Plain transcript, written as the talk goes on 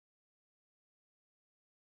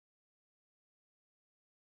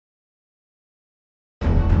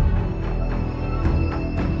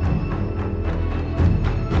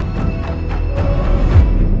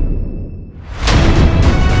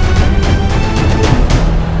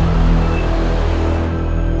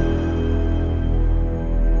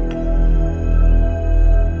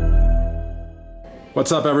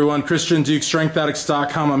What's up, everyone? Christian Duke,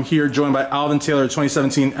 StrengthAddicts.com. I'm here joined by Alvin Taylor,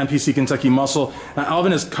 2017 NPC Kentucky Muscle. Now,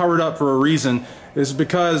 Alvin is covered up for a reason. It's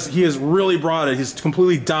because he has really brought it. He's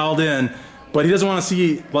completely dialed in, but he doesn't want to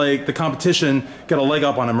see like the competition get a leg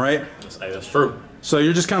up on him, right? That's true. So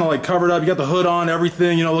you're just kind of like covered up. You got the hood on,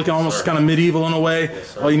 everything. You know, looking almost kind of medieval in a way.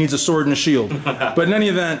 Yes, all you need is a sword and a shield. But in any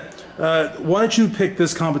event, why did you pick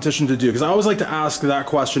this competition to do? Because I always like to ask that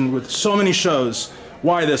question with so many shows.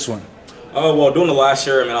 Why this one? Oh, well, during the last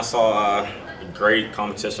year, I saw great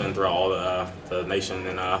competition throughout all the nation,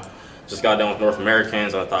 and just got done with North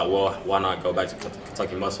Americans. And I thought, well, why not go back to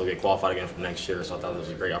Kentucky Muscle, get qualified again for next year? So I thought it was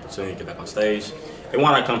a great opportunity to get back on stage. And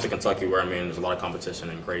why not come to Kentucky, where there's a lot of competition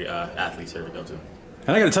and great athletes here to go to.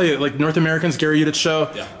 And I got to tell you, like North Americans, Gary Udit's show,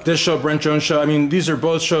 this show, Brent Jones' show. These are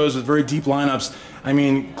both shows with very deep lineups.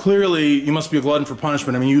 Clearly you must be a glutton for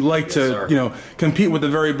punishment. You like to, compete with the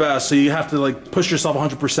very best, so you have to like push yourself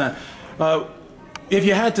 100%. If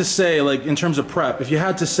you had to say, like in terms of prep, if you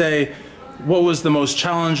had to say what was the most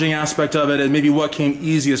challenging aspect of it, and maybe what came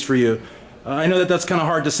easiest for you. I know that that's kind of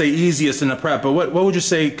hard to say easiest in a prep, but what would you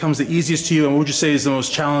say comes the easiest to you, and what would you say is the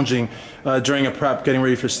most challenging during a prep, getting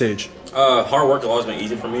ready for stage? Hard work has always been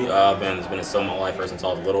easy for me. It's been instilled in my life ever since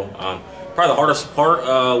I was little. Probably the hardest part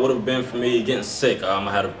would have been for me getting sick.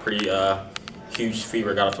 I had a pretty huge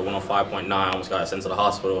fever, got up to 105.9, almost got sent to the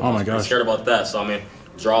hospital. Oh my gosh. I was scared about that, so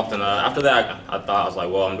dropped, and after that I thought, I was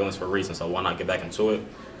like, well, I'm doing this for a reason, so why not get back into it?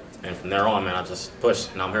 And from there on, I just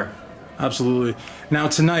pushed, and I'm here. Absolutely. Now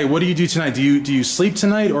tonight, what do you do tonight? Do you sleep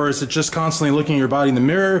tonight, or is it just constantly looking at your body in the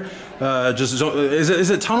mirror? Is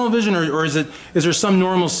it tunnel vision, or is there some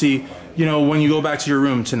normalcy, when you go back to your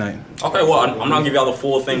room tonight? Okay, well, I'm not gonna give y'all the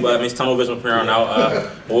full thing, but it's tunnel vision from here on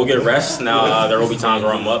out. We'll get rest. Now there will be times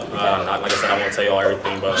where I'm up. Like I said, I won't tell you all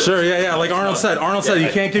everything, but sure, yeah. Like Arnold said, he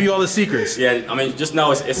can't give you all the secrets. Yeah, just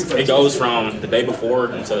know it goes from the day before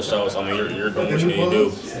until the show. So you're doing what you need to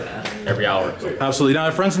do every hour. Absolutely. Now,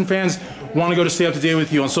 if friends and fans want to go to stay up to date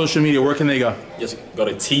with you on social media, where can they go? Just go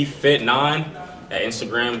to TFit9 at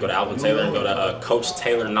Instagram, go to Alvin Taylor, and go to Coach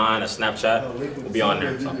Taylor 9 at Snapchat. We'll be on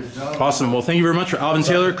there. So. Awesome. Well, thank you very much for Alvin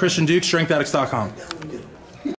Taylor, Christian Duke, StrengthAddicts.com.